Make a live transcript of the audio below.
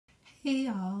Hey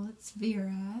y'all, it's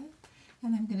Vera,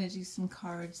 and I'm going to do some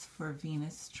cards for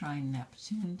Venus trine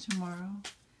Neptune tomorrow.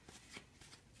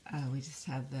 We just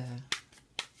had the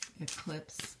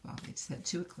eclipse, well, we just had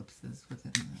 2 eclipses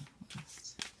within the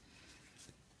last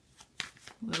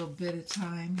little bit of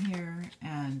time here,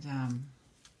 and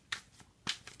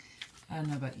I don't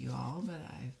know about you all, but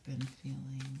I've been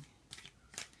feeling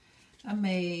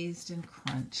amazed and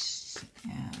crunched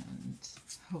and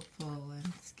hopeful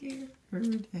and scared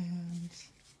and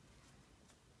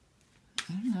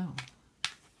I don't know.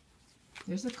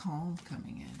 There's a calm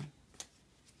coming in.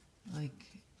 Like,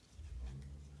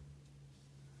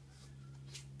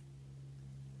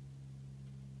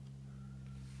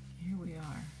 here we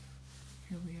are.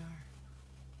 Here we are.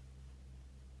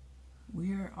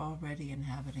 We are already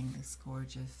inhabiting this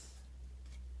gorgeous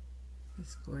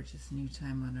new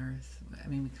time on Earth. I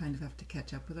mean, we kind of have to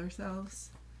catch up with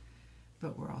ourselves,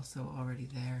 but we're also already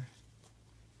there.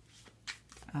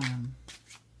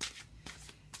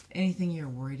 Anything you're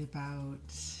worried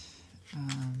about,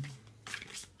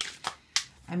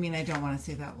 I mean, I don't want to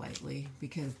say that lightly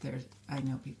because I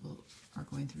know people are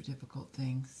going through difficult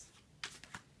things.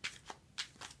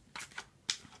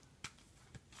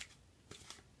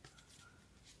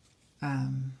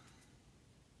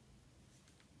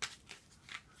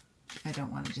 I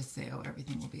don't want to just say, oh,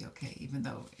 everything will be okay, even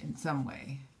though in some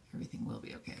way everything will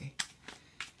be okay.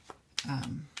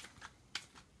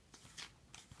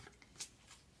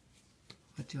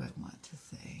 What do I want to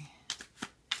say?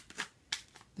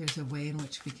 There's a way in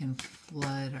which we can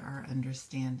flood our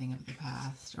understanding of the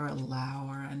past, or allow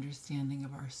our understanding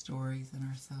of our stories and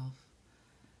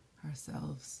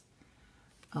ourselves.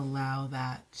 Allow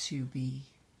that to be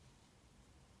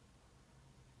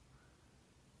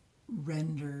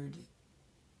rendered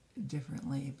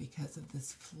differently because of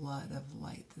this flood of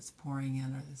light that's pouring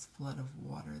in, or this flood of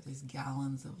water, these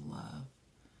gallons of love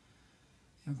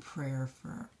and prayer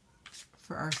for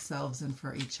ourselves and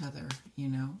for each other, you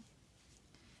know.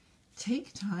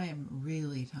 Take time,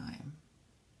 really time,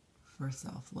 for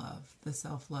self-love. The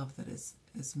self-love that is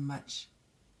as much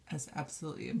as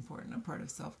absolutely important a part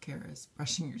of self-care as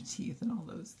brushing your teeth and all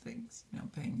those things, you know,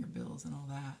 paying your bills and all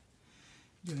that,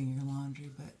 doing your laundry,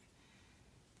 but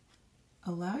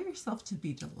allow yourself to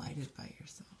be delighted by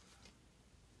yourself,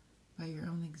 by your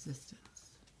own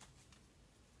existence.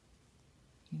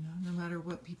 You know, no matter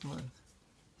what people have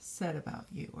said about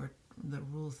you or the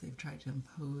rules they've tried to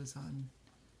impose on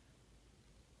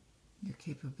your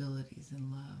capabilities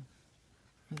in love,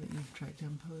 or that you've tried to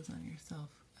impose on yourself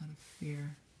out of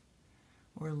fear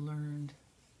or learned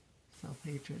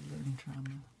self-hatred, learned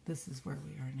trauma. This is where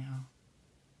we are now.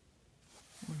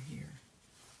 We're here.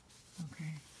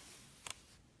 Okay?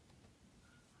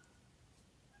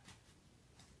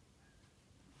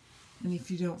 And if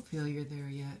you don't feel you're there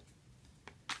yet,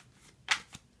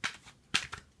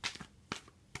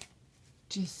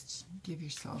 just give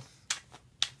yourself,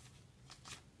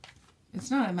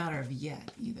 it's not a matter of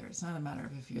yet either. It's not a matter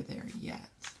of if you're there yet.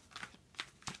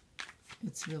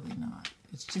 It's really not.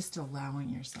 It's just allowing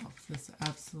yourself this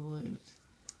absolute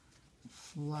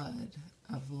flood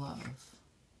of love.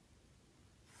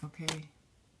 Okay?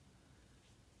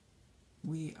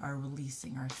 We are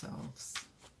releasing ourselves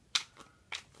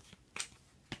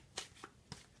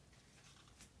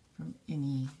from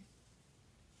any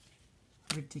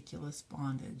ridiculous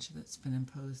bondage that's been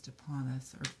imposed upon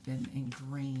us or been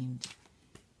ingrained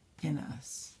in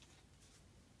us.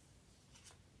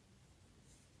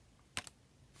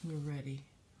 We're ready.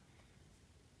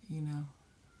 You know,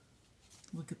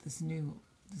 look at this new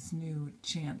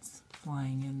chance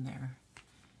flying in there.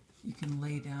 You can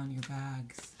lay down your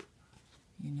bags,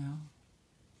 you know.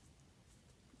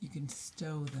 You can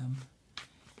stow them.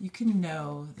 You can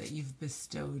know that you've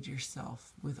bestowed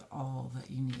yourself with all that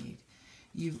you need.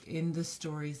 In the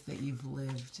stories that you've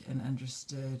lived and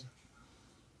understood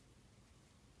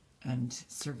and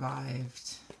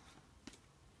survived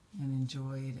and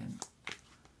enjoyed, and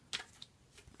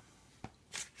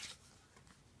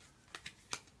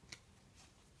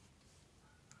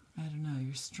I don't know,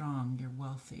 you're strong, you're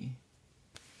wealthy,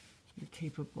 you're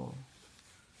capable.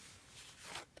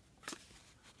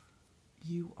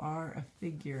 You are a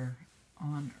figure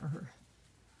on Earth.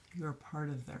 You're part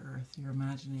of the earth. Your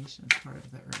imagination is part of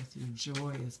the earth. Your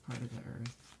joy is part of the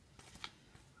earth.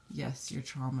 Yes, your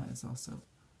trauma is also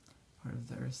part of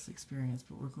the earth's experience,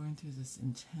 but we're going through this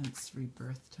intense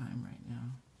rebirth time right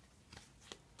now.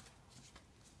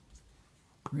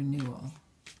 Renewal.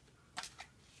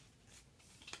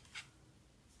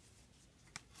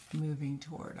 Moving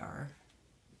toward our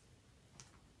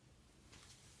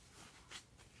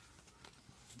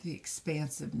the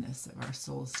expansiveness of our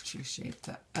soul's true shape,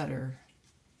 the utter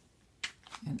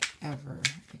and ever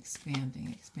expanding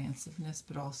expansiveness,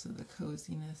 but also the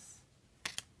coziness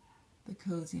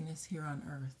here on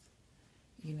earth,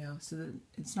 you know, so that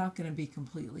it's not going to be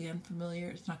completely unfamiliar.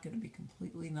 It's not going to be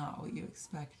completely not what you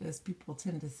expect, as people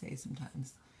tend to say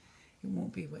sometimes. It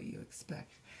won't be what you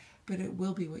expect, but it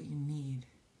will be what you need.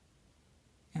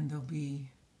 And there'll be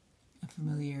a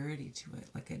familiarity to it,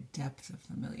 like a depth of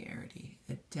familiarity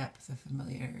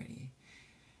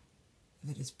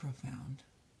that is profound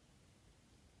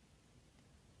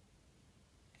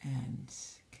and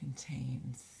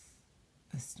contains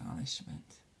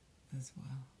astonishment as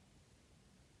well.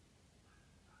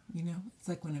 You know, it's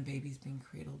like when a baby's being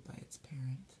cradled by its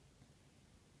parent.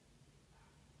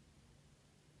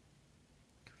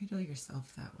 Cradle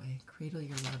yourself that way. Cradle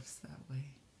your loves that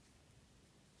way.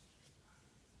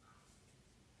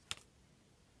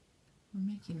 We're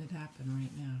making it happen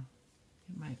right now.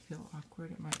 It might feel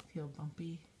awkward. It might feel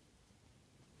bumpy.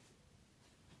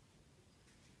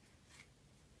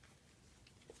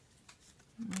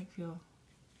 It might feel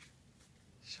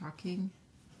shocking.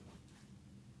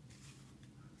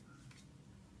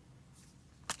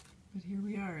 But here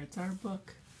we are. It's our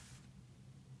book.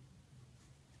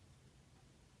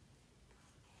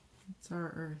 It's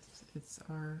our earth. It's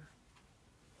our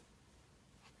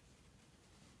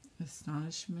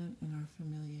astonishment and our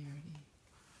familiarity.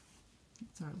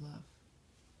 It's our love.